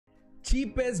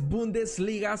cheapest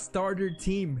Bundesliga starter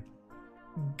team.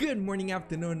 Good morning,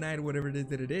 afternoon, night, whatever it is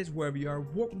that it is, wherever you are.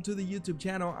 Welcome to the YouTube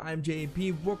channel. I'm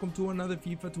JP. Welcome to another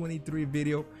FIFA 23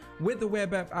 video. With the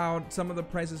web app out, some of the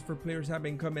prices for players have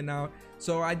been coming out,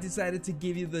 so I decided to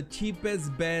give you the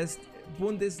cheapest, best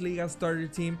Bundesliga starter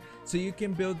team so you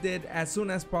can build it as soon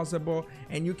as possible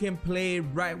and you can play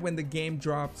right when the game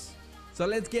drops. So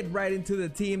let's get right into the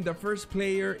team. The first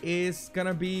player is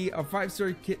gonna be a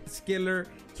 5-star skiller.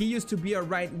 He used to be a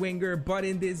right winger, but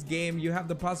in this game you have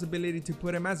the possibility to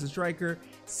put him as a striker.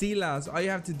 Silas, all you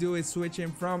have to do is switch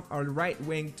him from a right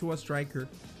wing to a striker.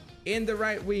 In the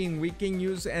right wing we can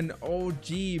use an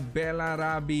OG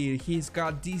Bellarabi. He's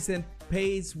got decent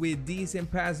pace with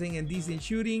decent passing and decent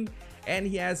shooting, and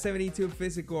he has 72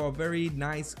 physical, a very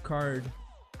nice card.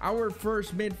 Our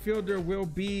first midfielder will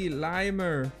be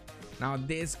Limer. Now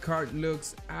this card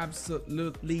looks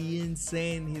absolutely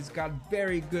insane. He's got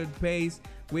very good pace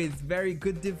with very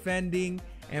good defending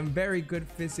and very good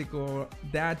physical.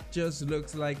 That just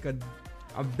looks like a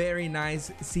very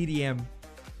nice CDM.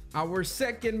 Our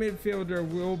second midfielder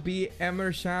will be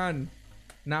Emerson.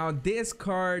 Now this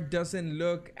card doesn't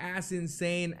look as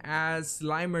insane as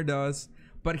Limer does,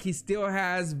 but he still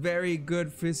has very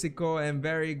good physical and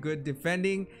very good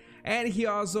defending, and he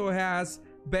also has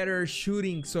better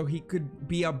shooting, so he could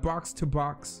be a box to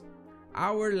box.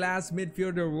 Our last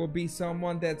midfielder will be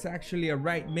someone that's actually a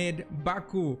right mid,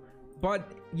 Baku,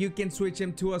 but you can switch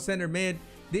him to a center mid.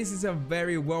 This is a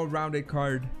very well-rounded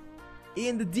card.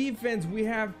 In the defense we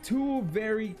have two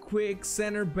very quick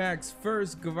center backs.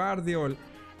 First, Gvardiol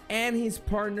and his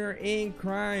partner in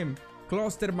crime,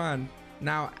 Klosterman.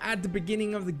 Now at the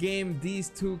beginning of the game these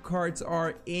two cards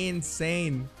are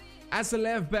insane. As a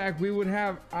left back we would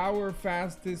have our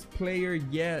fastest player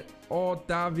yet,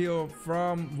 Otavio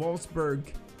from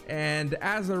Wolfsburg, and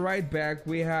as a right back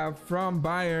we have from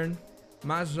Bayern,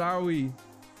 Mazraoui.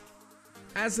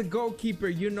 As a goalkeeper,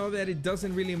 you know that it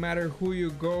doesn't really matter who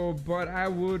you go, but I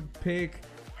would pick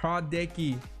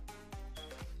Hradecki.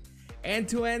 And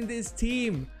to end this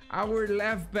team, our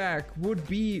left back would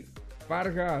be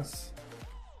Vargas.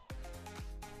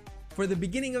 For the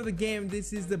beginning of the game,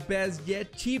 this is the best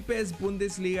yet cheapest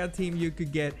Bundesliga team you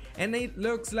could get, and it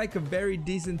looks like a very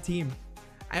decent team.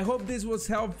 I hope this was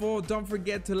helpful. Don't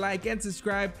forget to like and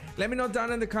subscribe. Let me know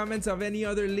down in the comments of any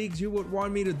other leagues you would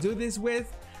want me to do this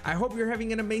with. I hope you're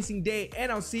having an amazing day,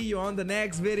 and I'll see you on the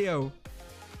next video.